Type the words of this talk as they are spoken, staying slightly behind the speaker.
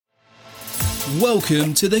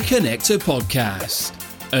Welcome to the Connector Podcast,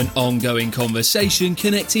 an ongoing conversation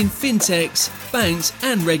connecting fintechs, banks,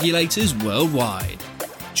 and regulators worldwide.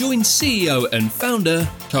 Join CEO and founder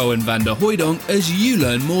Cohen van der Hooydonk as you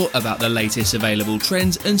learn more about the latest available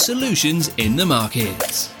trends and solutions in the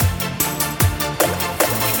market.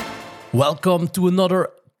 Welcome to another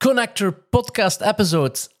Connector Podcast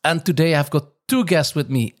episode. And today I've got two guests with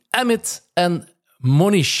me, Amit and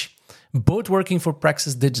Monish, both working for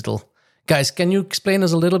Praxis Digital. Guys, can you explain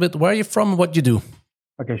us a little bit where you're from and what you do?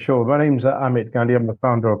 Okay, sure. My name's Amit Gandhi. I'm the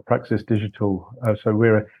founder of Praxis Digital. So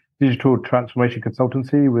we're a digital transformation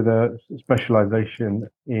consultancy with a specialization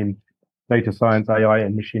in data science, AI,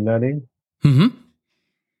 and machine learning. Mm-hmm.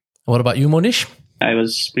 What about you, Monish? I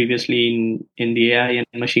was previously in the AI and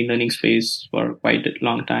machine learning space for quite a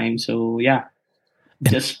long time. So yeah,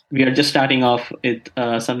 we are just starting off with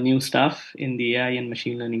some new stuff in the AI and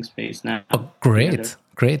machine learning space now. Oh, great.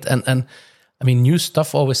 And I mean, new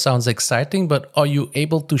stuff always sounds exciting, but are you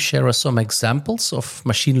able to share us some examples of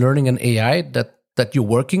machine learning and AI that you're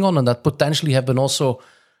working on and that potentially have been also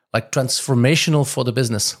like transformational for the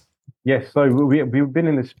business? Yes, so we've been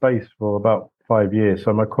in this space for about 5 years.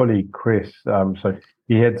 So my colleague Chris, so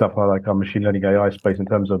he heads up our machine learning AI space in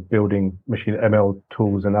terms of building machine ML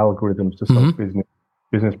tools and algorithms to solve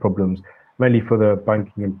business problems, mainly for the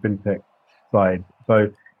banking and fintech side.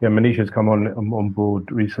 So yeah, Manish has come on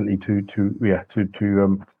board recently to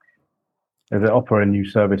offer a new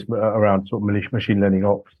service around sort of machine learning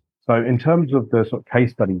ops. So in terms of the sort of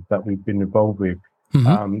case studies that we've been involved with,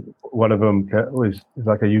 one of them is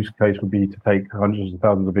like a use case would be to take hundreds of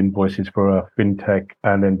thousands of invoices for a fintech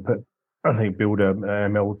and then build an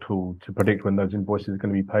ML tool to predict when those invoices are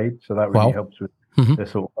going to be paid. So that really helps with the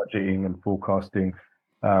sort of budgeting and forecasting,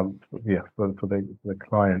 for the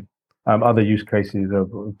client. Other use cases have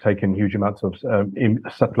taken huge amounts of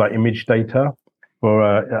stuff like image data for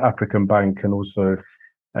an African bank, and also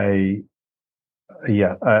for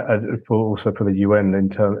the UN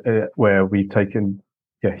where we've taken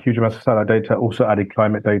huge amounts of satellite data, also added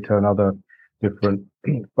climate data and other different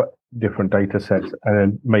data sets,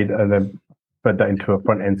 and then fed that into a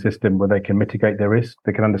front end system where they can mitigate their risk.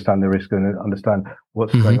 They can understand their risk and understand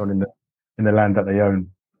what's going on in the land that they own.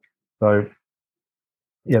 So.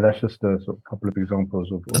 Yeah, that's just a sort of couple of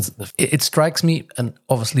examples of. It strikes me, and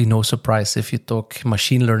obviously no surprise, if you talk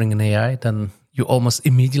machine learning and AI, then you almost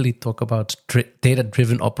immediately talk about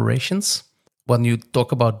data-driven operations. When you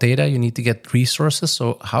talk about data, you need to get resources.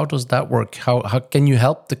 So how does that work? How can you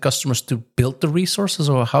help the customers to build the resources,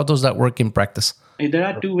 or how does that work in practice? There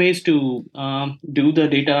are two ways to do the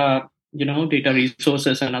data. Data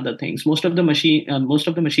resources and other things. Most of the machine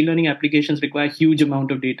learning applications require huge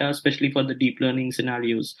amount of data, especially for the deep learning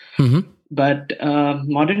scenarios. But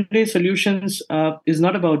modern day solutions is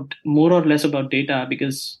not about more or less about data,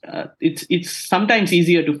 because it's sometimes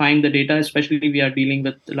easier to find the data, especially if we are dealing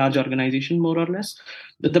with large organization more or less.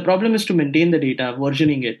 But the problem is to maintain the data,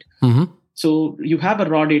 versioning it. So you have a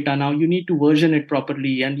raw data now, you need to version it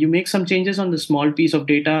properly, and you make some changes on the small piece of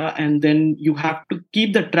data, and then you have to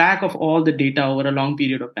keep the track of all the data over a long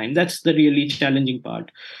period of time. That's the really challenging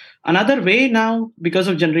part. Another way now, because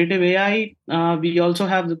of generative AI, we also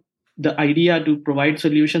have the idea to provide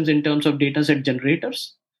solutions in terms of data set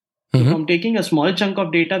generators. So from taking a small chunk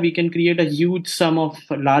of data, we can create a huge sum of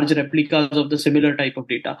large replicas of the similar type of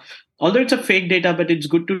data. Although it's a fake data, but it's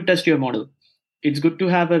good to test your model. It's good to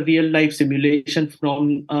have a real life simulation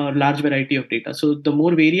from a large variety of data. So the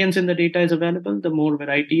more variance in the data is available, the more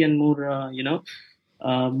variety and more,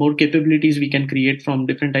 more capabilities we can create from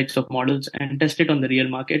different types of models and test it on the real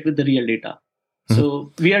market with the real data.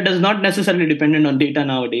 So we are does not necessarily dependent on data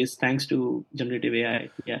nowadays, thanks to generative AI.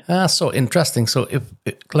 Yeah. So interesting. So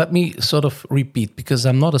let me sort of repeat, because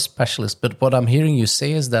I'm not a specialist, but what I'm hearing you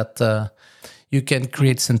say is that you can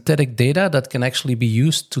create synthetic data that can actually be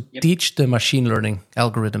used to teach the machine learning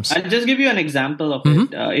algorithms. I'll just give you an example of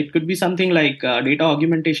it. It could be something like a data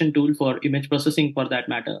augmentation tool for image processing, for that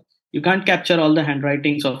matter. You can't capture all the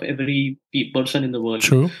handwritings of every person in the world.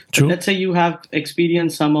 True. Let's say you have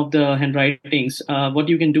experienced some of the handwritings. What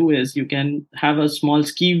you can do is you can have a small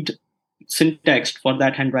skewed syntax for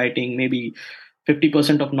that handwriting, maybe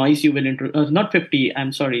 50% of noise you will not 50,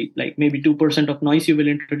 I'm sorry, like maybe 2% of noise you will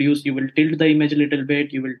introduce. You will tilt the image a little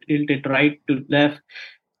bit. You will tilt it right to left.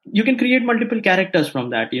 You can create multiple characters from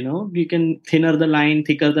that. You can thinner the line,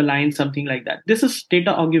 thicker the line, something like that. This is data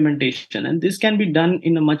augmentation, and this can be done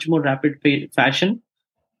in a much more rapid fashion,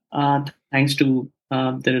 thanks to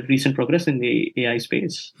the recent progress in the AI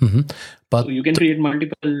space. But so you can create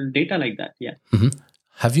multiple data like that. Yeah.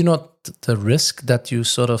 have you not the risk that you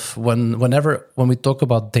sort of, when we talk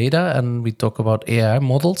about data and we talk about AI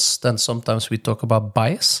models, then sometimes we talk about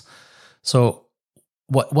bias. So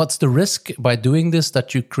what's the risk by doing this,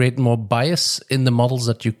 that you create more bias in the models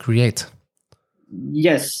that you create?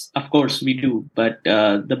 Yes, of course we do. But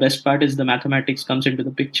the best part is the mathematics comes into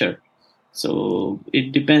the picture. So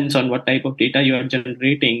it depends on what type of data you are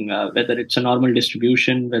generating, whether it's a normal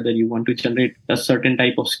distribution, whether you want to generate a certain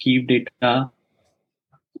type of skew data.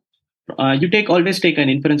 You always take an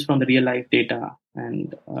inference from the real life data,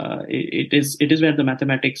 and it is where the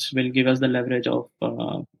mathematics will give us the leverage of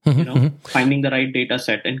finding the right data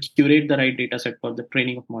set and curate the right data set for the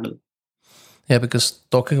training of model. Yeah, because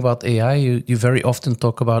talking about AI, you very often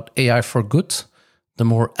talk about AI for good, the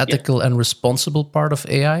more ethical and responsible part of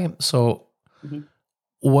AI. So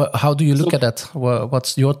how do you look at that?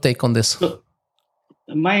 What's your take on this? So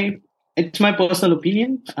it's my personal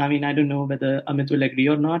opinion. I mean, I don't know whether Amit will agree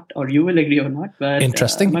or not, or you will agree or not, but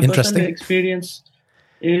my personal experience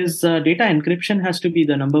is data encryption has to be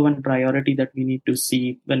the number one priority that we need to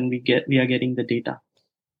see when we are getting the data.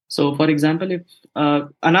 So, for example, if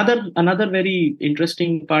another very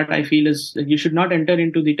interesting part I feel is you should not enter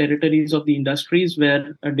into the territories of the industries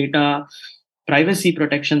where data privacy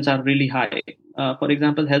protections are really high. For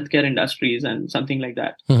example, healthcare industries and something like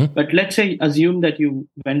that. But let's say assume that you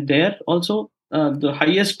went there. Also, the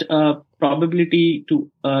highest probability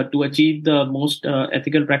to achieve the most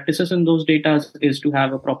ethical practices in those data is to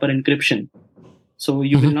have a proper encryption. So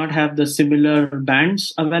you will not have the similar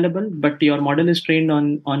bands available, but your model is trained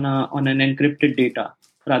on an encrypted data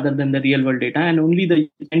rather than the real world data, and only the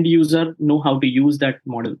end user know how to use that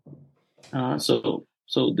model.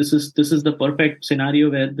 So this is the perfect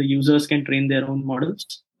scenario where the users can train their own models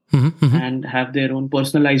and have their own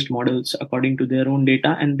personalized models according to their own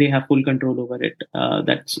data, and they have full control over it.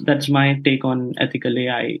 That's my take on ethical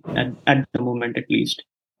AI at the moment, at least.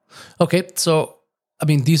 Okay, so I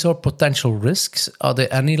mean, these are potential risks. Are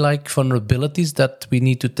there any vulnerabilities that we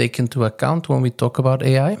need to take into account when we talk about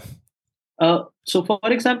AI? So, for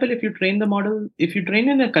example, if you train the model, if you train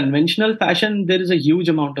in a conventional fashion, there is a huge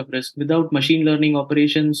amount of risk. Without machine learning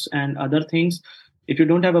operations and other things, if you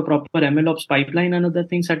don't have a proper MLOps pipeline and other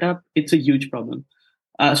things set up, it's a huge problem.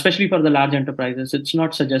 Especially for the large enterprises, it's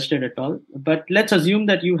not suggested at all. But let's assume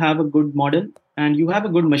that you have a good model and you have a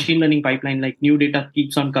good machine learning pipeline, like new data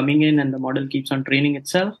keeps on coming in and the model keeps on training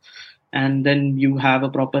itself. And then you have a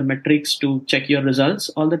proper metrics to check your results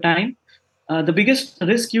all the time. The biggest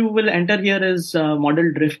risk you will enter here is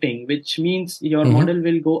model drifting, which means your model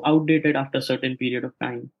will go outdated after a certain period of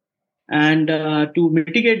time. And to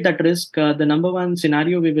mitigate that risk, the number one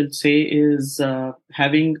scenario we will say is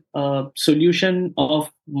having a solution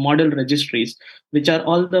of model registries, which are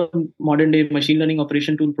all the modern day machine learning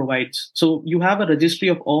operation tool provides. So you have a registry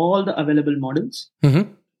of all the available models,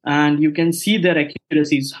 and you can see their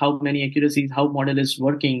accuracies, how model is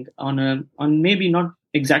working on maybe not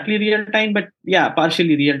exactly real time, but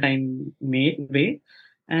partially real time way.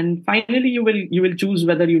 And finally, you will choose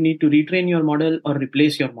whether you need to retrain your model or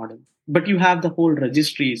replace your model. But you have the whole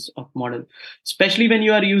registries of model, especially when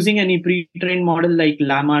you are using any pre-trained model like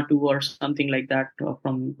Llama 2 or something like that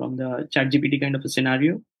from the ChatGPT kind of a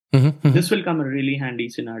scenario. This will come a really handy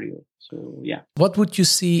scenario. So, yeah. What would you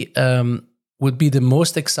see would be the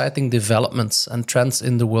most exciting developments and trends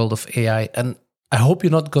in the world of AI? And I hope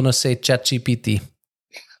you're not going to say ChatGPT.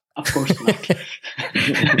 Of course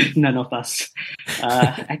not. None of us.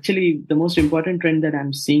 Actually, the most important trend that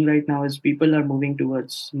I'm seeing right now is people are moving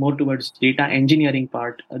more towards data engineering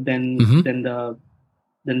part than the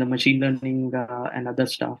machine learning and other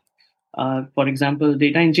stuff. For example,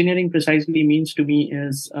 data engineering precisely means to me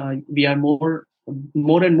is we are more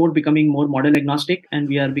and more becoming more model agnostic, and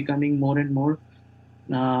we are becoming more and more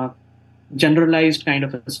generalized kind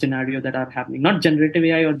of a scenario that are happening. Not generative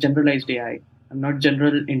AI or generalized AI. I'm not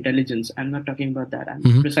general intelligence. I'm not talking about that.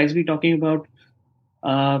 I'm precisely talking about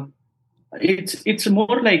it's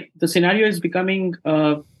more like the scenario is becoming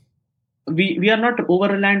we are not over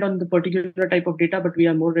reliant on the particular type of data, but we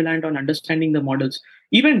are more reliant on understanding the models.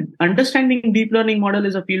 Even understanding deep learning model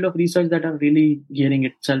is a field of research that are really gearing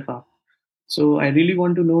itself up. So I really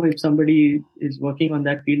want to know if somebody is working on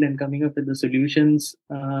that field and coming up with the solutions.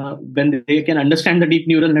 When they can understand the deep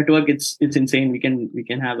neural network, it's insane. We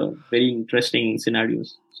can have a very interesting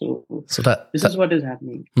scenarios. So this is what is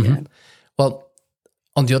happening. Yeah. Well,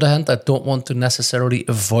 on the other hand, I don't want to necessarily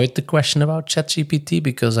avoid the question about ChatGPT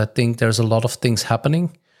because I think there's a lot of things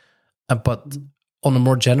happening. But on a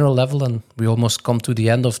more general level, and we almost come to the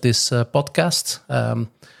end of this podcast,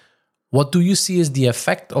 what do you see as the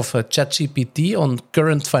effect of ChatGPT on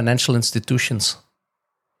current financial institutions?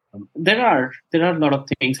 There are a lot of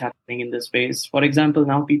things happening in this space. For example,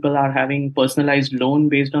 now people are having personalized loan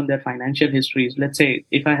based on their financial histories. Let's say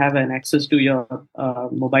if I have an access to your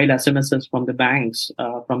mobile SMSs from the banks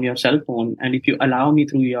from your cell phone, and if you allow me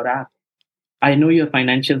through your app, I know your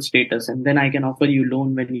financial status, and then I can offer you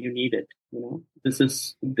loan when you need it.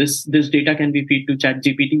 This data can be fed to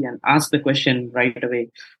ChatGPT and ask the question right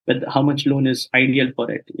away, but how much loan is ideal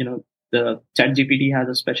for it. The ChatGPT has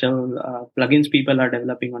a special plugins people are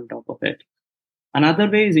developing on top of it. Another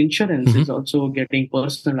way is insurance is also getting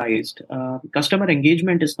personalized. Customer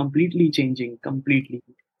engagement is completely changing. Completely.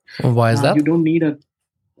 Why is that? You don't need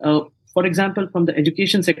for example, from the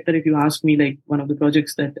education sector, if you ask me, like one of the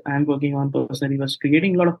projects that I'm working on personally was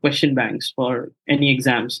creating a lot of question banks for any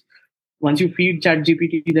exams. Once you feed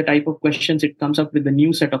ChatGPT the type of questions, it comes up with a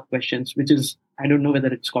new set of questions, which is, I don't know whether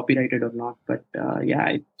it's copyrighted or not, but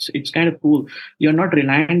it's kind of cool. You're not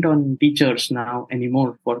reliant on teachers now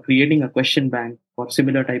anymore for creating a question bank for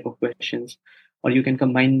similar type of questions, or you can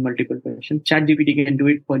combine multiple questions. ChatGPT can do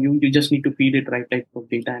it for you. You just need to feed it right type of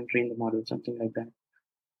data and train the model, something like that.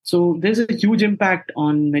 So there's a huge impact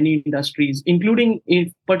on many industries, including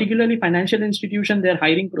particularly financial institutions, their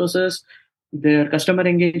hiring process, their customer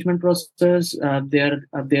engagement process, their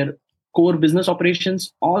core business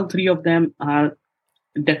operations. All three of them are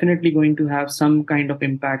definitely going to have some kind of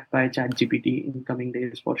impact by ChatGPT in coming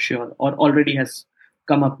days for sure, or already has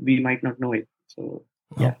come up. We might not know it. So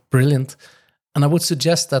yeah, brilliant. And I would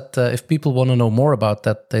suggest that if people want to know more about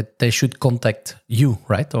that they should contact you,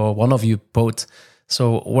 right, or one of you both.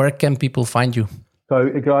 So where can people find you? So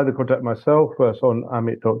you can either contact myself on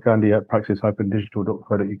amit.gandhi at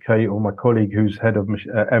praxis-digital.co.uk, or my colleague who's head of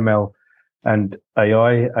ML and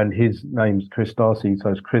AI, and his name's Chris Darcy.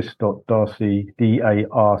 So it's chris.darcy,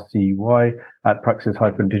 DARCY, at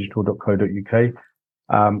praxis-digital.co.uk.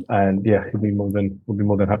 And yeah, we'll be more than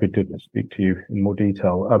happy to speak to you in more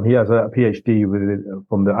detail. He has a PhD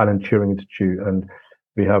from the Alan Turing Institute, and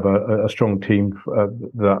we have a strong team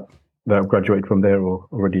that graduated from there or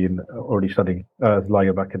already studying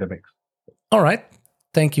Lab academics. All right.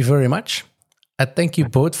 Thank you very much. I thank you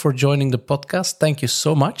both for joining the podcast. Thank you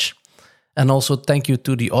so much. And also thank you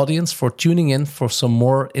to the audience for tuning in for some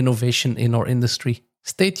more innovation in our industry.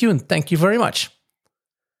 Stay tuned. Thank you very much.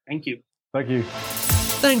 Thank you. Thank you.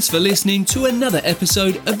 Thanks for listening to another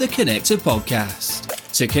episode of the Connector Podcast.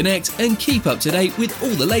 To connect and keep up to date with all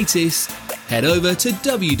the latest, head over to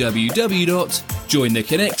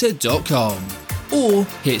www.jointheconnector.com or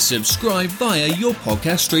hit subscribe via your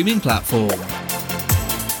podcast streaming platform.